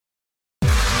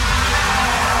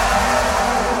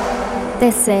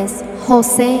This is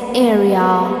Hosein area.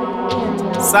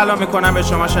 سلام میکنم به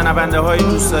شما شنونده های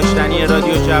دوست داشتنی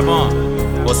رادیو جوان.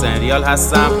 حسین ریال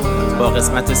هستم با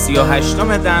قسمت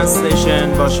 38م دنس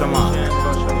استیشن با شما.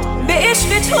 به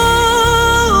عشق تو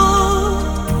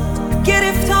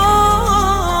گرفتارم،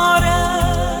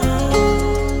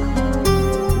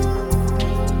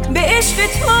 به عشق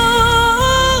تو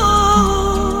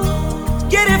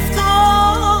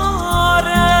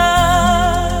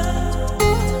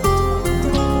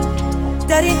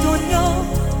در این دنیا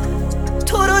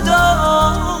تو رو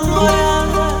دارم،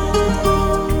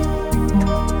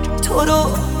 تو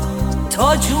رو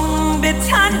تا جون به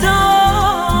تن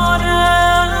دارم،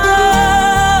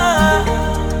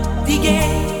 دیگه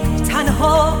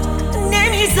تنها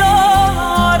نمیذارم،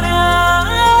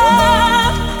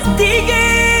 دیگه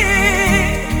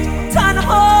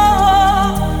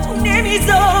تنها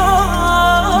نمیذارم.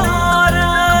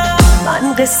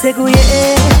 من قصه گوی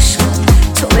عشق،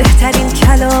 تو بهترین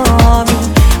کلامی،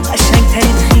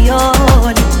 قشنگترین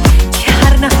خیالی که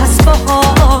هر نفس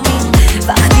باهامی.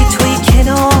 وقتی توی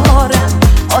کنارم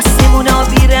آسمونا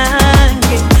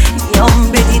بیرنگه،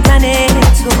 میام به دیدن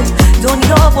تو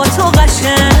دنیا با تو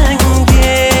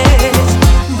قشنگه.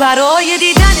 برای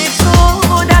دیدن تو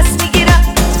دست میگیرم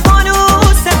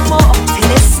فانوس ما،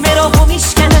 طلسم راهو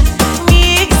میشکنم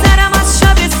میگذرم از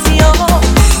شب سیاه،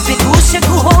 به گوش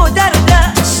کوه و در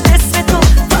دشت اسم تو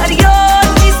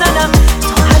فریاد میزنم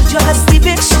تا هر جا هستی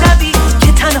بشنوی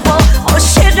که تنها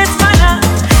عاشقت منم،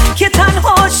 که تنها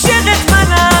عاشقت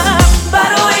منم.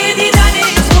 برای دیدن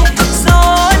تو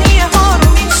ثانیه ها رو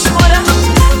میشمارم،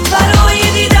 برای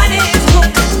دیدن تو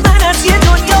من از یه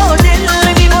دنیا دل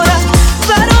میبرم،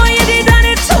 برای دیدن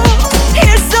تو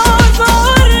هزار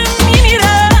بار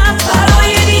میمیرم،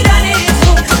 برای دیدن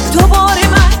تو دوباره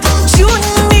من جون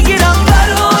میگیرم،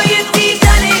 برای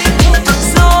دیدن تو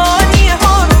ثانیه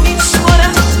ها رو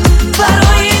میشمارم،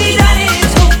 برای دیدن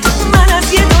تو من از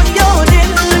یه دنیا دل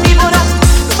میبرم،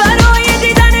 برای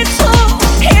دیدن تو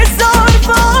هزار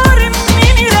بار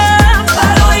میمیرم،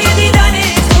 برای دیدن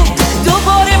تو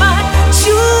دوباره من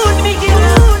جون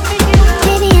میگیرم.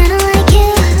 Baby, I don't like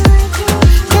you,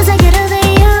 'cause I get over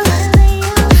you.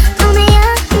 Oh my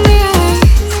God, man,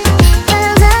 your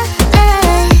love's up,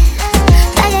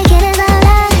 like I get it all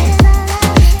out.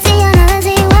 See, I never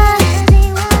see why.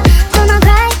 Don't not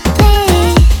cry,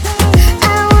 please.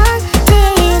 I want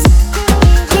this.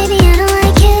 Baby, I don't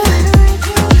like you,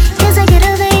 'cause I get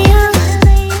over you.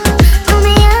 Oh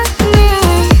my God, man,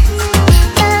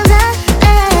 your love's up,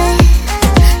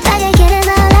 like I get it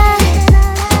all out.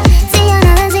 See, I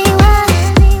never see why.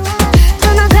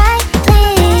 Don't not cry,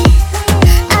 please.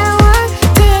 I want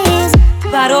this.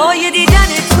 برای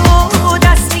دیدن تو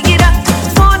دست میگیرم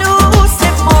فانوس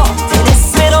ما،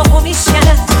 طلسم راهو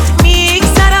میشکنم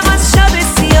میگذرم از شب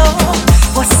سیاه،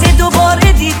 واسه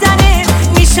دوباره دیدنه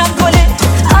میشم گل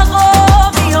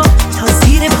عقاقیام، تا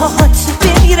زیر پاهات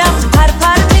بمیرم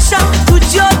پر میشم تو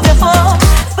جاده ها.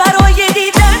 برای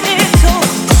دیدن تو،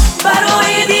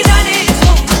 برای دیدن تو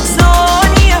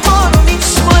ثانیه ها رو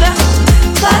میشمارم،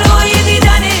 برای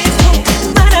دیدن تو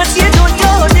من از یه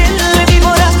دنیا دل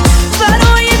میبرم،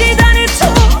 برای دیدن تو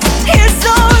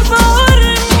هزار بار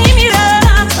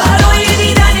میمیرم، برای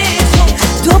دیدن تو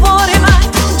دوباره من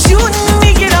جون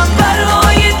میگیرم،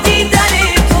 برای دیدن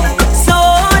تو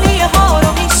ثانیه ها رو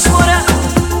میشمارم،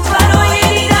 برای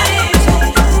دیدن تو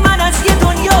من از یه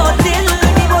دنیا دل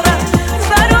میبرم،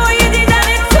 برای دیدن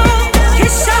تو که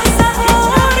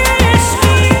شهسوار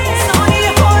عشقی،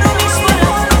 ثانیه ها رو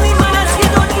میشمارم، من از یه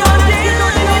دنیا دل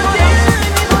میبرم.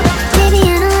 Baby,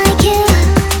 I don't like you,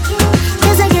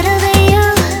 'cause I get over you.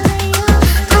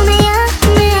 Oh my God,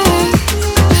 man,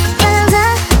 your love's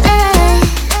up,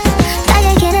 like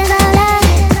I get it all out.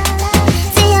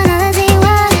 See, I never see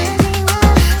why.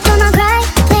 Don't not cry,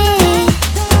 please.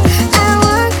 I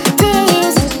want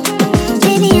this.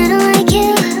 Baby, I don't like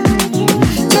you,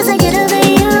 'cause I get over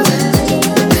you.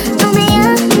 Oh my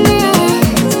God, man,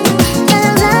 your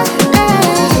love's up,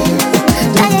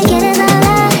 like I get it all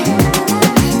out.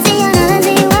 See, I never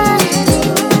see why.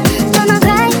 Don't not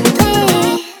cry,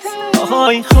 please.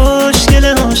 آهای خوشگل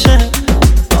عاشق،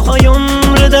 آهای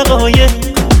عمر دقایق،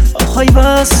 آهای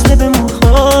وصله به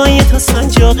موهای تا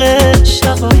سنجاق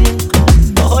شقایق،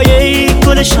 آهای ای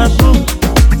گل شبو،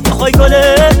 آهای گل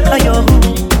هیاهو،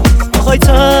 آهای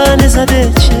تنه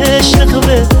زده چشم تو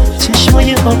به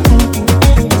چشمای آبو.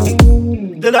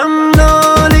 دلم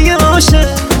ناله عاشق،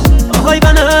 آهای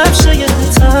بنفشه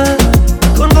تر،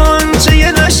 کن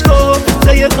غنچه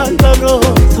نشکفته قلبم رو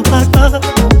تو پرپر.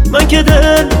 من که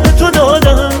دل به تو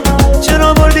دادم،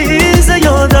 چرا بردی ز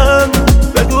یادم؟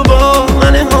 بگو با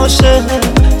من عاشق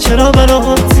چرا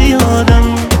برات زیادم؟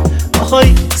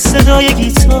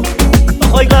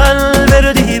 آهای قلب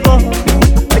رو دیوار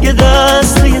اگه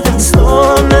دست توی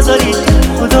دستام نذاری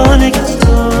خدا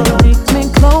نگهدار.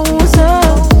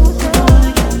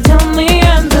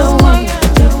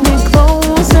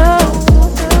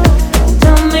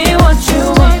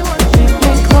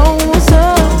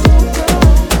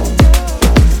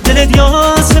 دلت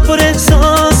یاسه پر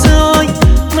احساس های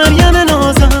مریم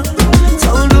نازم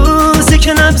تا اون روزی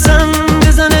که نبزم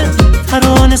بزنه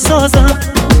ترانه سازم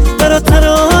برات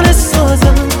ترانه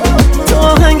سازم تا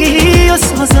آهنگی و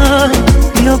سازم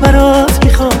بیا برات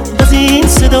میخوام از این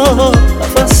صدا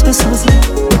نفس بسازم.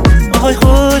 آهای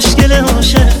خوشگل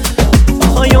عاشق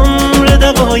آهای عمر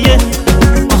دقایق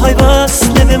آهای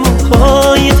وصله به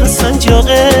موهای تا سنجاق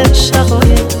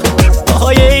شقایق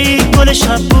آهای ای گل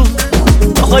شب بود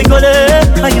آهای گل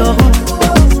هیاهو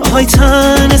آهای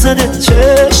تن زده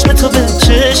چشم تو به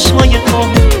چشمای ما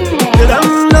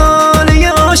دلم لاله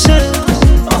عاشق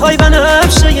آهای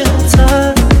بنفشه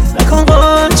تر نکن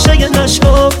قانچه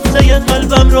نشکفته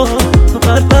قلبم رو تو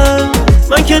قلبم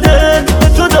من که دل به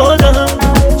تو دادم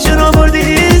چرا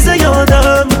بردی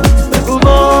زیادم بگو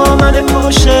با من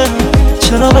عاشق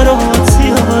چرا برات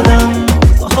زیادم.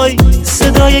 آهای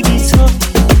صدای گیتار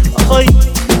آهای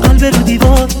قلب رو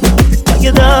دیوار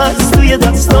اگه دست توی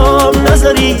دستام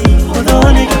نذاری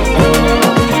خدا نگهدار.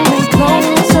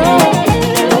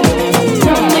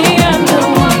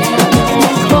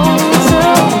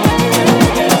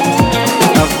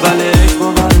 اولش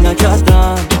باور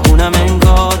نکردم اونم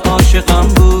انگار عاشقم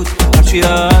بود هرچی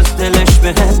از دلش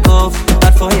بهم گفت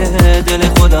حرفای دل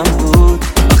خودم بود.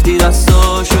 وقتی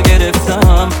دستاشو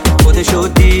گرفتم خودشو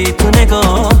دید تو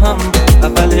نگاهم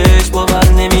اولش باور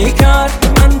نمیکرد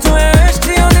من تو عشق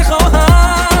زیاده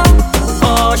خواهم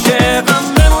عاشقم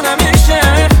بمونم میشه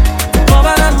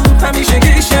باورم همیشه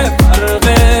گیشه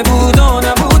فرق بود و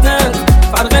نبوده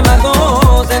فرق مرگ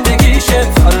و زندگیشه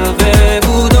فرق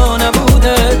بود و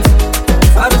نبوده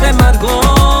فرق مرگ و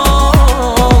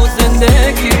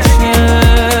زندگیشه.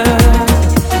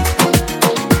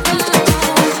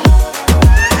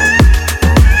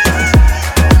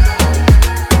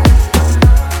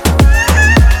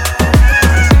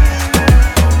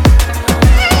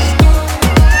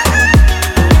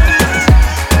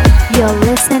 You're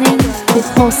listening to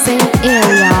Hosein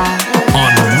area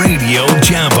on Radio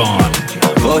Javon.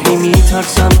 گاهی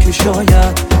میترسم که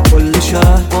شاید کل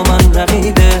شهر با من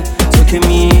رقیبه تو که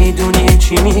میدونی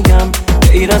چی میگم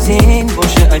غیر از این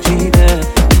باشه عجیبه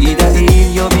بی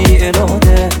دلیل یا بی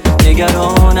اراده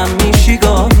نگرانم میشی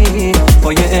گاهی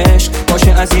پای عشق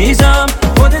باشه عزیزم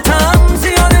خودتم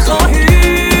زیاده خواهی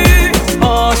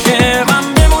عاشقم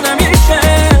بمونم میشه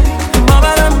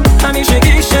باورم همیشه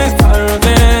گیشه فرق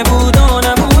بود و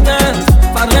نبوده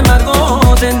فرق مرگ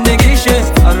و زندگیشه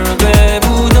فرق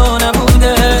بود و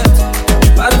نبوده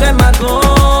فرق مرگ و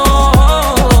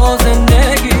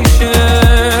زندگیشه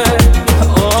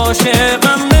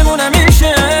عاشقم بمونم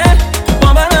میشه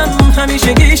باورم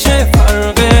همیشه گیشه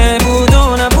فرق بود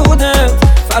و نبوده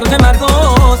فرق مرگ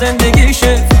و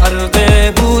زندگیشه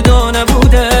فرق بود و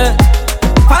نبوده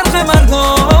فرق مرگ و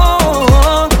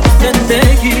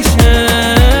زندگیشه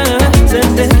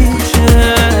زندگیشه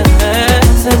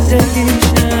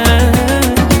زندگیشه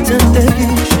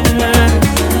زندگیشه.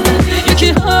 یکی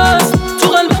هست تو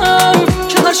قلبم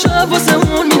که هر شب واسه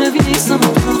اون مینویسم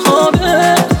اون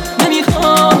خوابه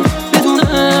نمیخوام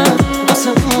بدونه واسه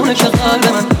اونه که قلب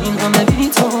من این همه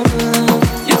بیتابه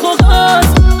یه کاغذ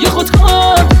یه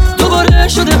خودکار دوباره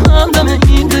شده همدم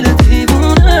این دل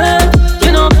دیوونه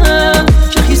یه نامه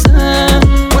که خیزه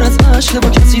پر از عشق با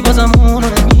کسی بازم اونو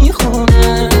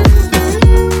نمیخونه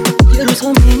یه روز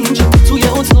هم اینجا توی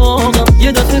اتاقم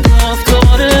یه دفعه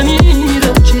گفتاره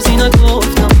میره چیزی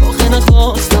نگفتم آخه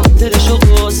نخواستم دلشو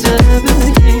قصه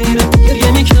بگیره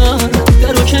گریه میکردم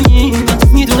درو که میبند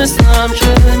میدونستم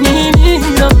که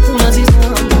میمیرم اون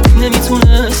عزیزم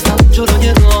نمیتونستم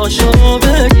جلوی راشو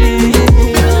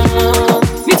بگیرم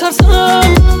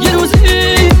میترسم یه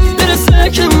روزی برسه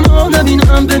که اونا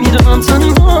نبینم بمیرم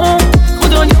تنها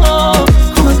خدایا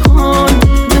کمک کن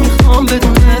نمیخوام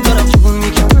بدونه دارم جون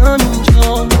میکنم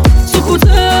اینجا سکوت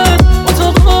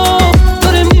اتاقا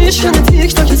داره میشکنه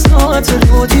تیک تاک ساعت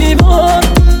رو دیوار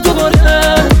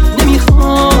دوباره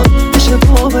نمیخواد بشه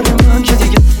باور من که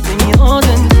دیگه نمیاد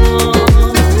انگار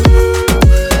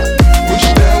Wish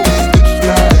that we could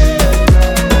fly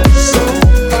so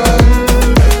high.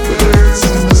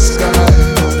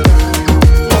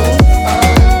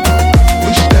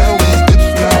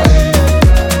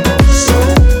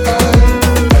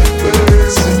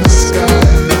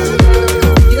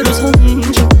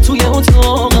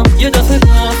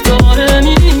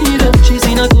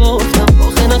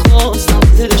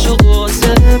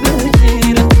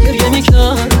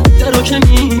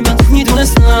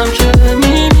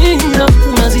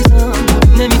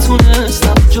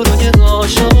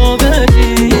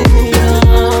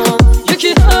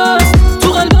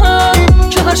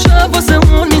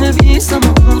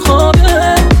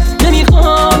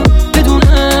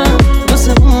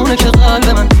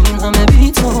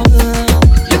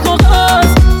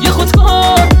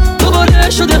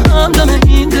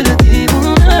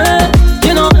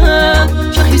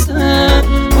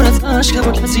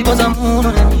 یکی بازم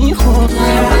اونو نمیخواد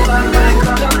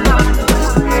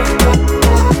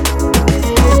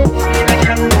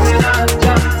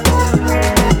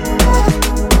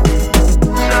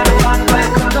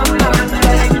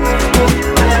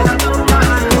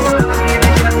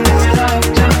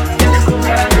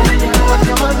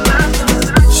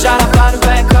Şaraplar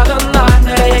ve kadınlar,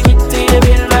 nereye gittiğini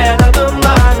bilmeyen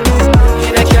adımlar.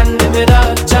 Yine kendimi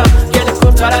dağıtacağım, gelip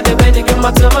kurtar hadi beni gün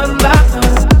batımında.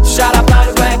 Şaraplar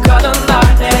ve kadınlar,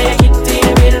 nereye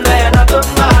gittiğini bilmeyen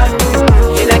adımlar.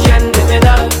 Yine kendimi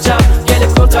dağıtacağım,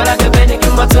 gelip kurtar hadi beni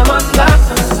gün batımında.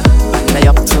 Ben ne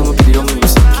yaptığımı biliyor muyum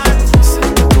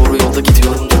sanki? Doğru yolda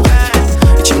gidiyorum dur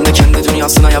belki. İçimde kendi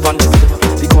dünyasına yabancı biri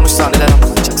var. Bir konuşsa neler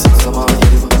anlatacaksın, zamanı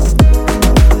yeri var.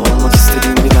 Olmak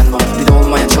istediğim bir ben var, bir de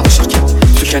olmaya çalışırken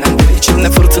tükenen biri. İçimde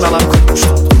fırtınalar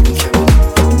kopmuştu, durdumken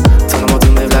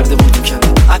tanımadığım evlerde buldum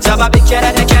kendimi. Acaba bir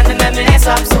kere de kendine mi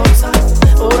hesap sorsan?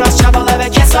 Uğraş çabala ve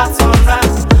kes at sonra.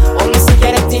 Olması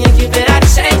gerektiği gibi her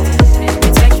şey.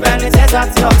 Bir tek ben mi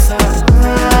tezat yoksa?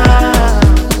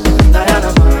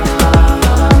 Dayanamam.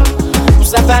 Bu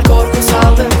sefer korku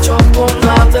saldım, çok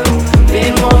bunaldım.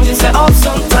 Bir mucize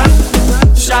olsun tan.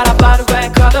 Şaraplar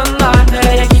ve kadınlar,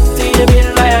 nereye gittiğini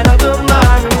bilmeyen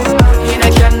adımlar. Yine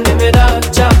kendimi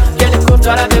dağıtacağım, gelip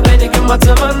kurtar hadi beni gün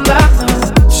batımında.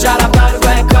 Şaraplar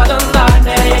ve kadınlar,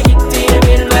 nereye gittiğini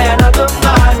bilmeyen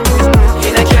adımlar.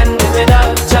 Yine kendimi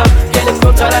dağıtacağım, gelip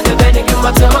kurtar hadi beni gün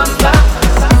batımında.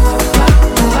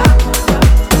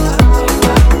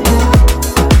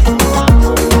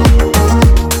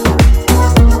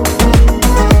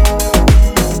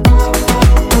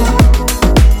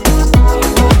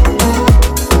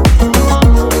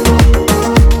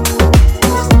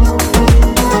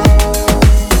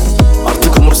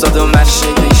 Artık umursadığım her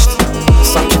şey değişti.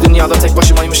 Sanki dünyada tek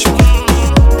başımaymışım gibi.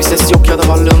 Bir ses yok ya da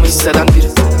varlığımı hisseden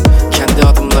biri. Kendi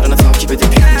adımlarını takip edip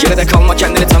geride kalma,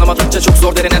 kendini tanımadıkça çok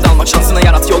zor derine dalmak. Şansını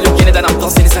yarat, yol yok yeniden aptal,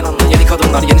 seni sen anla. Yeni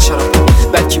kadınlar, yeni şaraplar,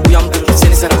 belki uyandırır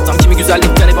seni seraptan. Kimi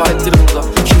güzellikten ibarettir bunda,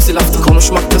 kimisi laftı.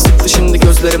 Konuşmakta sıktı şimdi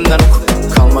gözlerimden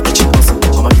ok. Kalmak için hazır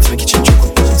ama gitmek için çok.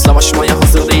 Savaşmaya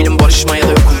hazır değilim, barışmaya da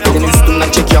yokum. Elini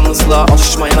üstümden çek, yalnızlığa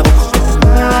alışmayana bak.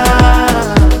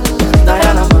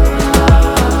 Dayanamam.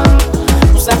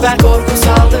 Bu sefer korku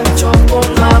saldım, çok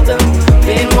bunaldım.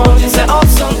 Bir mucize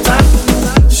olsun tan.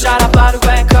 Şaraplar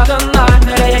ve kadınlar,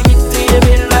 nereye gittiğini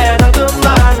bilmeyen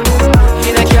adımlar.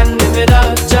 Yine kendimi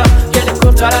dağıtacağım, gelip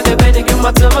kurtar hadi beni gün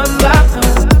batımında.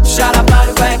 Şaraplar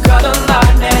ve kadınlar,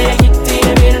 nereye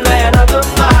gittiğini bilmeyen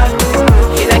adımlar.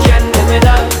 Yine kendimi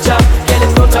dağıtacağım,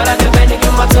 gelip kurtar hadi beni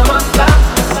gün batımında.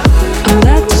 I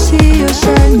like to see your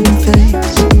shining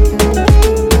face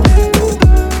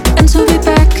and to be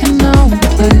back in our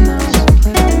place.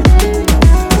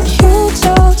 You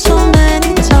told so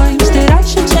many times that I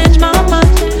should change my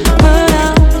mind, but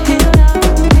I'm here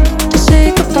to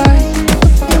say goodbye.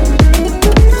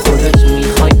 خودت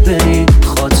میخوای بری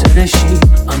خاطرشی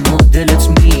اما دلت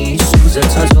میسوزه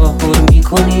تظاهر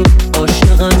میکنی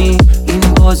عاشقمی این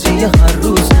بازی هر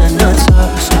روز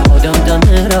نترس آدم دم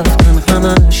رفتن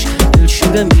همش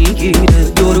دلشوره میگیره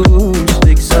دو روز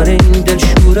بگذاره این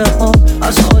دلشوره ها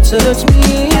از خاطرت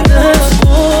میره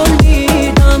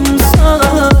میدم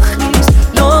سخت نیست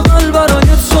لااقل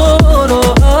برای تو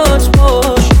راحت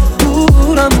باش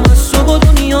دورم از تو و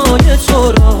دنیای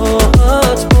تو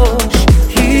راحت باش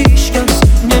هیچ کس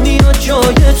نمیاد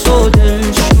جای تو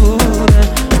دلشوره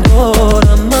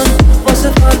دارم من واسه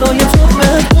فردای تو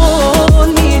به قول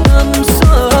میدم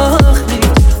سخت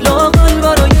نیست لااقل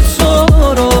برای تو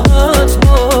راحت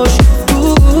باش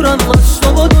دورم از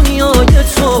تو و دنیای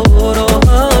تو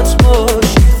راحت باش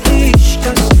هیچ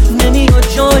کس نمیاد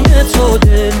جای تو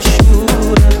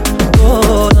دلشوره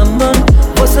دارم من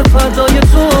واسه فردای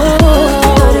تو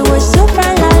Thought it was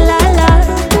super la la la.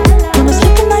 I was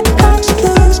looking like a conscious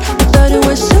blues. I thought it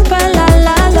was super la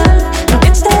la la. But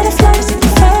instead of flies, you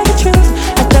prefer the truth.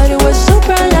 I thought it was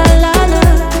super la la la.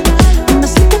 I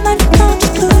was looking like a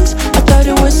conscious blues. I thought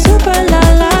it was super la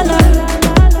la la.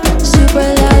 Super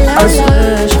la la از la.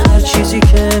 عشق هر چیزی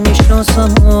که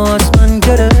میشناسم و از من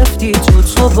گرفتی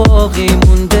تو باقی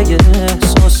مونده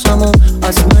احساسم و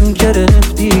از من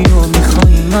گرفتی و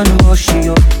میخوای من باشی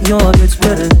و یادت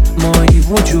بره مایی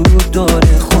وجود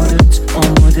داره خودت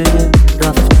آماده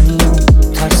رفتنی و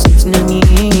ترسیت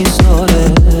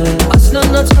نمیذاره اصلا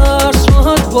نترس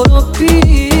راحت برو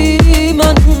بی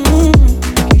من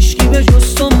هیچکی به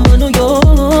جز تو منو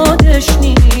یادش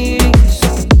نیست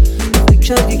فکر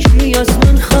کردی کی از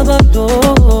من خبر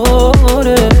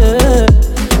داره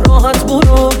راحت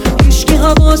برو هیچکی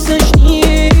حواسش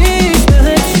نیست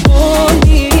بهت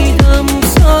بایدم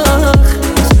سخت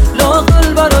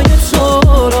لااقل برای تو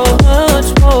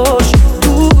راحت باش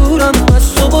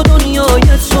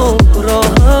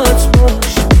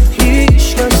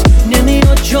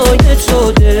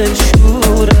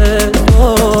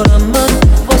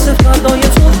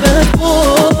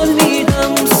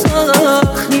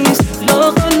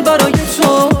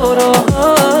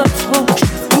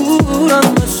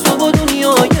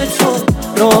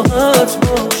راحت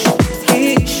باش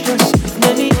هیچ کس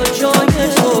نمیاد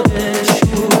جای تو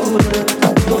بشوره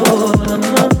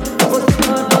دارم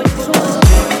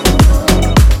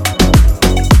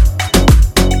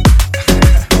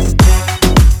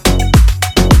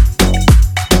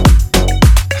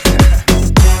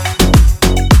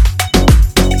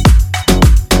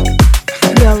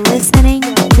You're listening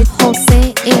to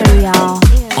Hosein area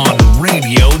on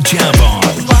Radio Jabon.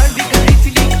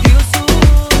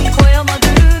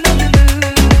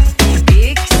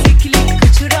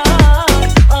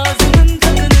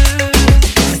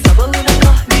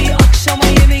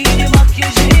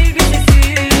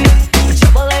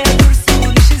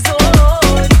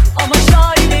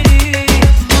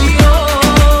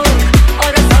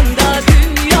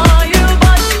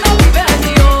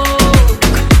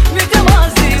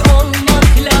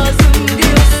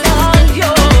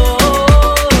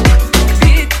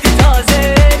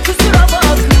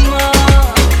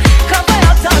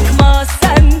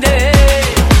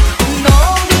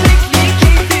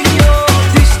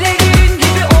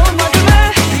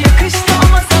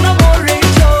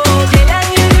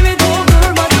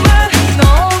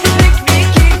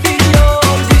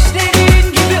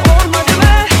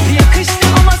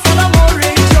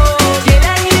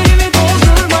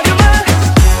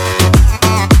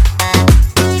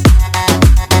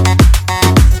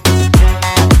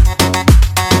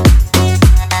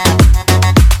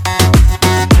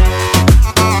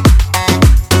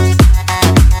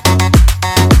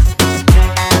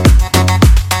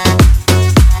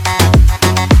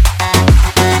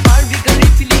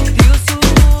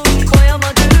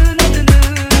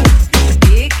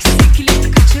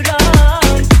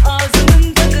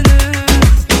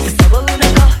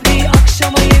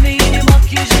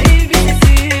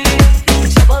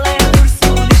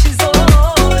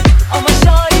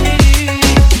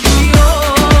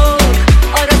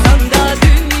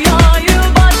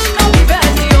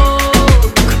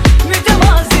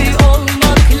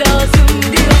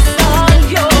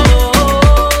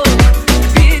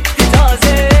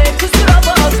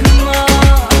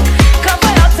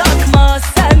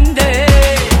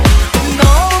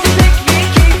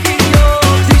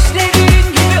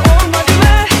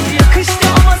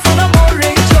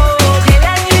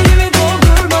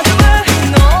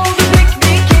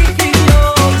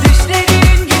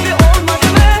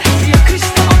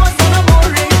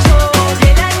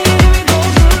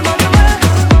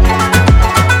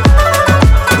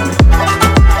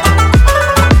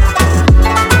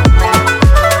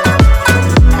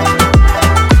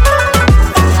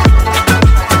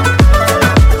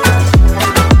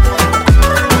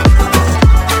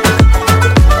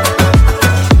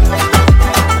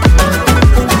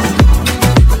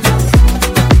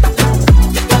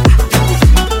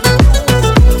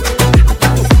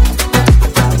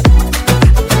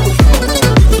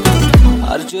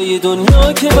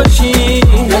 دنیا که باشی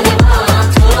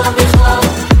من تو رو میخوام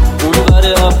اون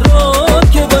بر ابرار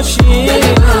که باشی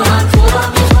من تو رو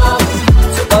میخوام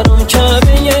تو برام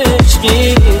کعبه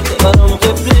عشقی تو برام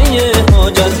قبله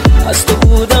حاجت از تو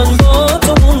بودن با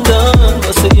تو موندن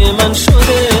واسه من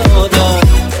شده عادت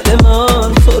دل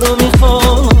من تو رو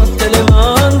میخواد دل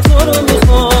من تو رو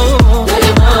میخواد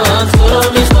دل من تو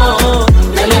رو میخواد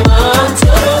دل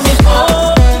من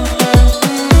تو رو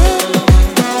میخواد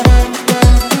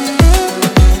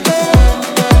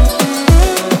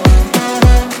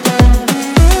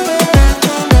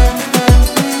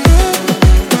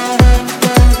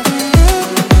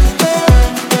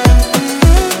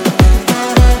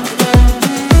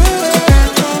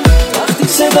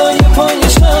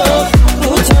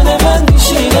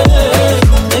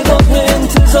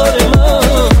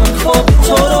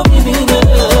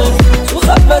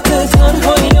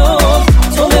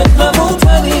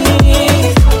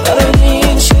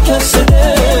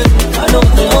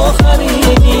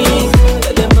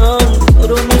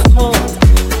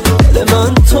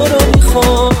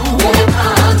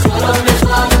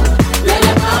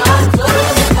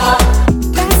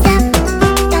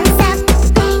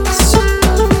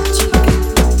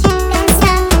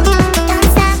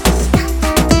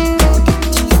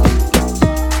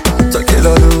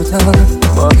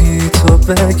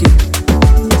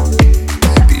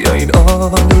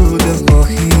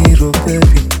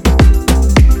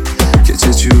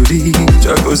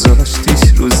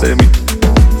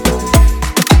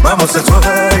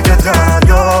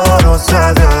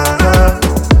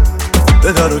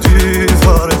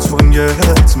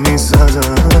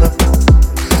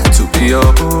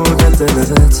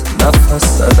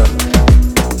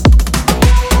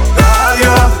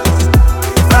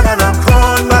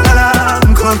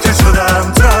بغلم کن که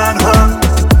شدم تنها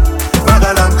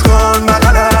بغلم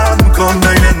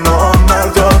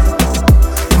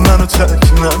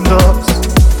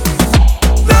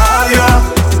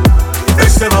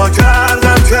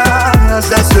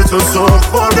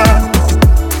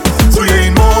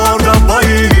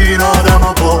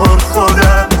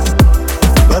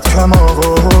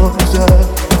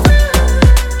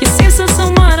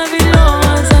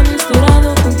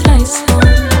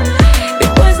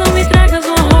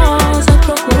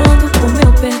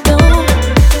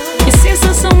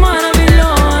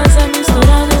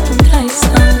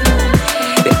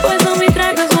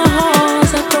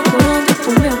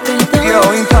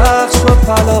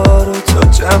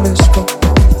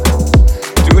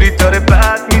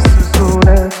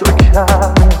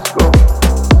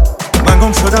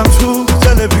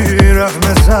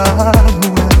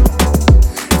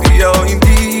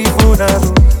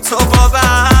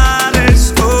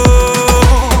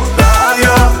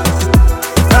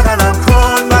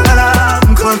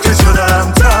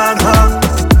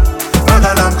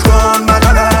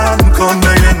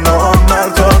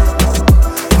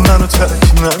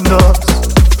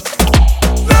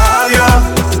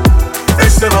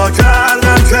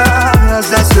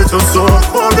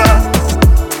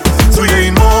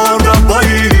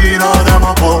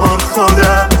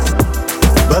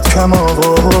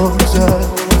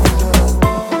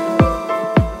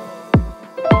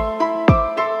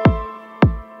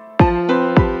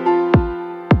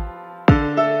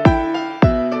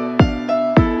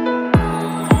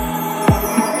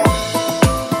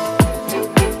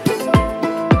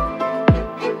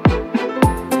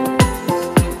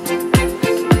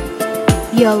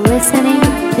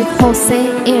في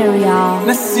Hosein area.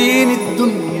 نسيني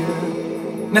الدنيا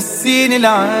نسيني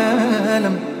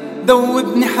العالم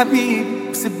دوبني حبيبي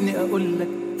وسيبني أقولك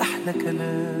أحلى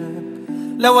كلام.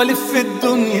 لو ألف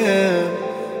الدنيا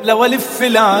لو ألف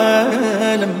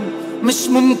العالم مش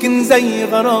ممكن زي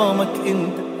غرامك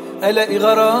انت ألاقي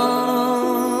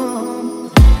غرام.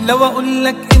 لو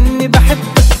أقولك إني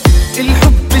بحبك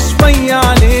الحب شوية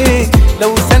عليك،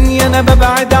 لو ثانية أنا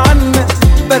ببعد عنك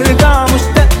برجع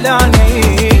مشتاق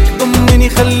لعينيك. ضمني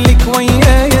خليك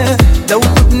ويايا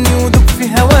دوبني ودوب في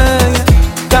هوايا،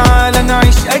 تعال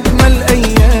نعيش أجمل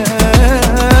أيام.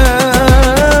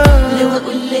 لو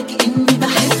أقولك إني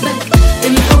بحبك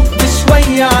الحب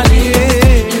شوية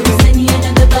عليك، لو ثانية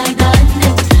أنا ببعد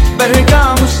عنك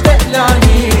برجع مشتاق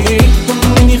لعينيك.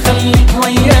 ضمني خليك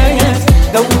ويايا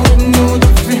دوبني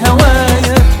ودوب في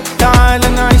هوايا، تعال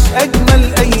نعيش أجمل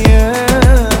أيام.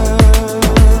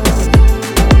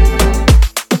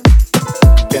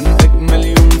 كان أجمل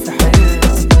يوم في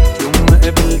حياتي يوم ما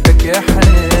قابلتك يا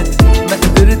حياتي. ما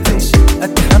قدرتش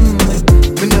أتحمل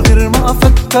من غير ما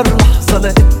أفكر لحظة،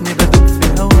 لقيتني بدوب في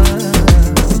هواك.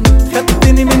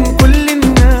 خدتني من كل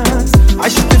الناس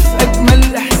عشت في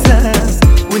أجمل إحساس،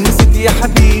 ونسيت يا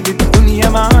حبيبي الدنيا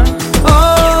معاك.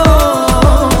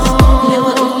 لو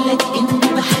أقولك إني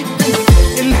بحبك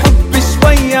الحب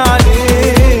شوية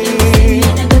عليك،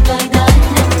 أنا ببعد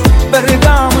عنك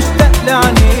برجع مشتاق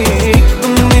لعينيك.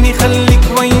 ضمني خليك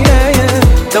ويايا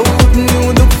دوبني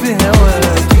ودوب في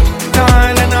هواك،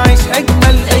 تعال نعيش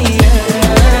أجمل أيام.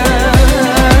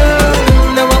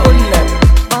 لو أقولك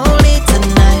Only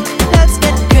tonight, let's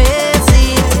get crazy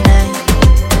tonight.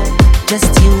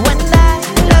 Just you and I,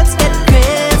 let's get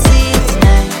crazy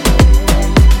tonight.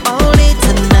 Only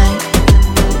tonight,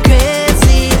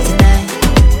 crazy tonight,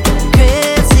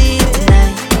 crazy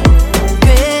tonight,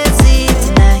 crazy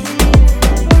tonight.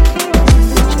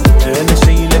 أنا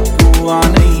شايلك جوا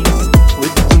عيني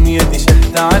والدنيا دي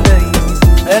شهد علي.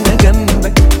 أنا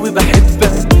جنبك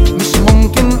وبحبك مش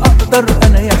ممكن أقدر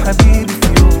أنا يا حبيبي في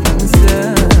يوم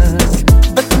أنساك.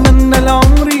 بتمنى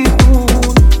العمر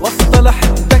يطول وأفضل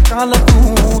أحبك على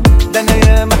طول، ده أنا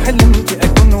ياما حلمت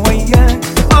أكون وياك.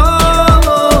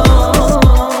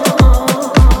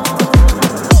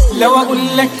 لو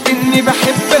أقولك إني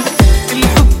بحبك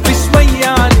الحب شوية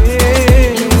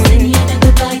عليك، ثانية أنا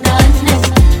ببعد عنك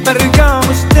برجع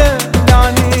مشتاق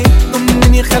لعينيك.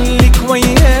 ضمني خليك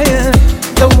ويايا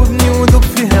دوبني ودوب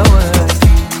في هواك،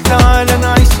 تعال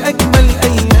نعيش أجمل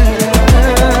أيام.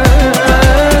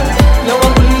 لو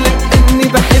أقولك إني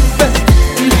بحبك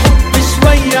الحب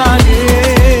شوية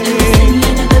عليك، ثانية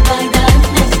أنا ببعد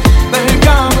عنك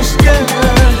برجع مشتاق.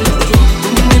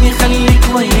 ضمني خليك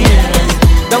ويايا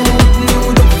دوبني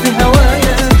ودوب في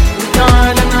هوايا،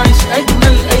 تعال نعيش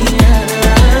أجمل أيام.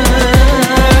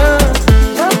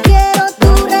 Yo quiero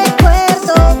tu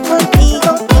recuerdo,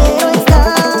 contigo quiero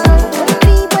estar.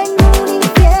 Vivo en un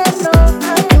infierno,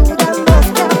 ayúdame a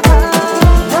escapar.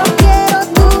 Yo quiero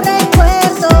tu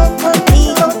recuerdo,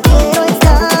 contigo quiero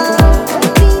estar.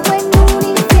 Vivo en un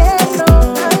infierno,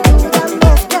 ayúdame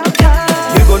a escapar.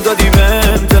 یه گل دادی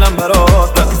بهم دلم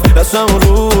برات رفت، دستم اون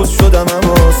روز شدم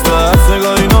حواس رفت.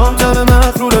 سگاهی نامتم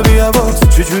مغروره بی حواس،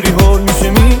 چجوری حال میشه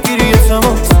میگیری یه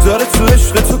تماس. داره تو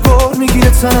عشق تو گل میگیره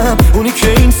تنم، اونی که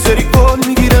این سری گل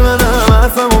میگیره منم.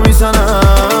 حرفمو میزنم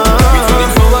میتونی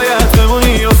تو باید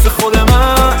بمونی واسه خود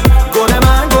من. گل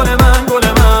من گل من گل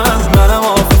من، منم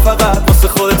آخه فقط واسه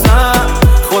خودتم.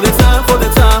 خودتم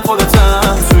خودتم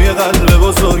خودتم، توی قلب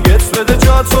بزرگت بده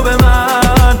جا تو به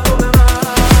من.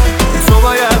 تو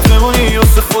باید بمونی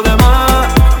واسه خود من.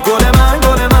 گل من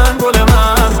گل من گل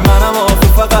من، منم آخه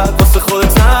فقط واسه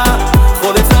خودتم.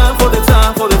 خودتم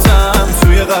خودتم خودتم،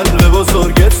 توی قلب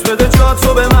بزرگت بده جا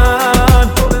تو به من.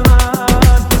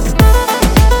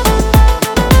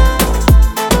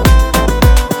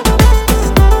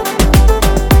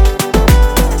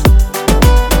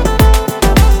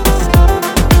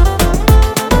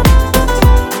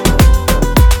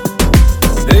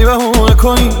 ای بهونه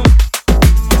کنی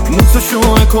موسو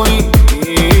شونه کنی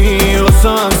واسه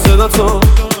من صدا تو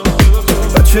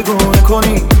بچه گونه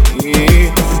کنی،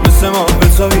 مثل ما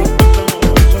بتابی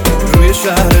روی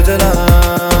شهر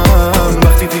دلم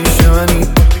وقتی پیش منی.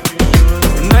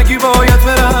 نگی باید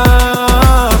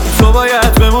برم، تو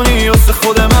باید بمونی واسه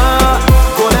خود من.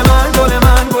 گل من گل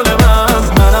من گل من،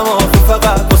 منم آخه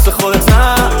فقط واسه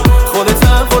خودتم.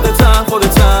 خودتم خودتم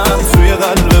خودتم، توی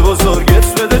قلب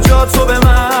بزرگت بده جا تو به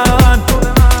من.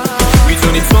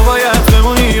 میدونی تو باید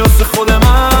بمونی واسه خود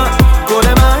من. گل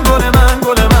من گل من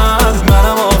گل من،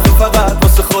 منم آخه فقط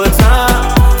واسه خودتم.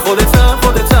 خودتم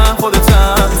خودتم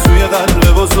خودتم، توی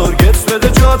قلب بزرگت بده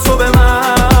جا تو به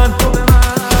من.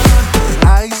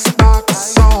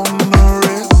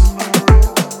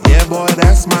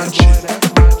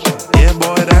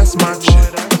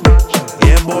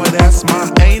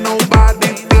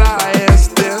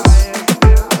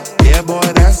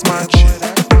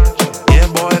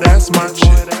 much.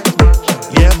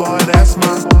 Yeah boy that's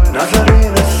much. نظری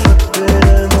نسبت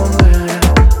بینمون بره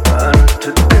من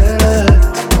تو دلت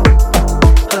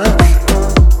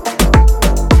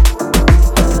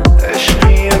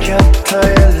عشقی که تا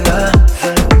یه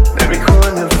لحظه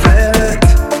نمیکنه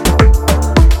ولت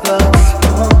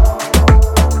لحظه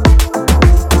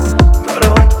داره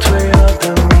با تو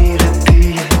یادم میره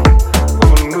دیگه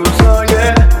اون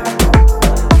روزای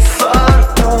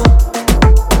سرد و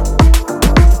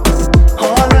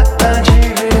حال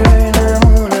عجیبی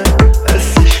بینمونه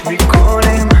حسش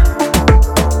میکنیم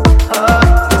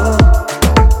حتی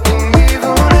این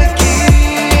دیوونگی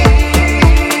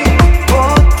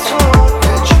با تو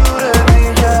یه جور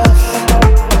دیگه است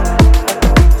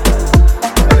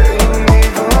این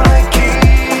دیوونگی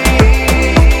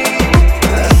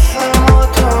مثل ما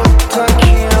دوتا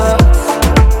کی هست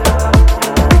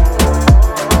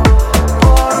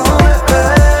بارون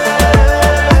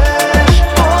عشق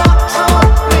با تو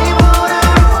میباره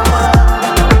رو من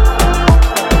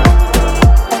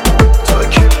تو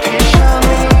که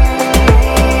پیشمی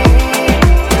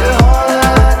یه حال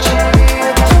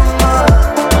عجیبیه تو من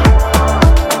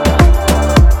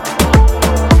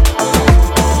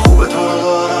خوبه تو رو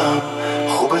دارم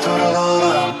خوبه تو رو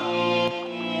دارم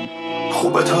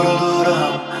خوبه تو رو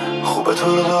دارم خوبه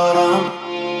تو رو دارم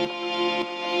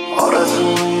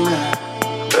آرزوم اینه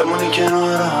بمونی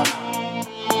کنارم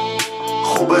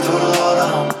خوبه تو رو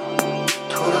دارم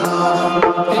تو رو دارم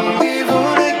این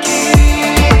دیوونگی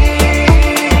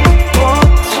با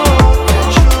تو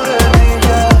یه جور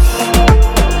دیگه است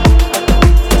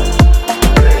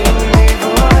این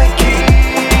دیوونگی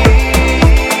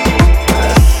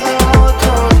مثل ما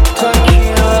دوتا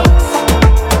کی هست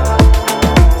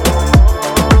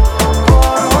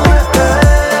بارون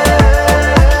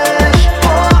عشق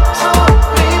با تو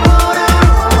میباره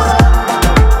رو من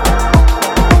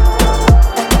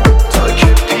تو که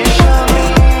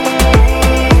پیشمی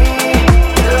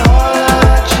یه حال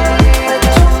عجیبیه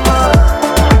تو من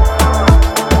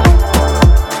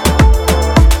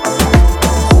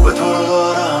خوبه تو رو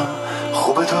دارم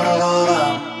خوبه تو رو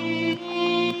دارم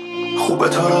خوبه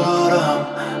تو رو دارم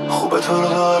خوبه تو رو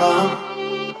دارم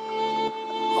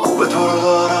خوبه تو رو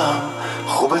دارم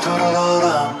خوبه تو رو دارم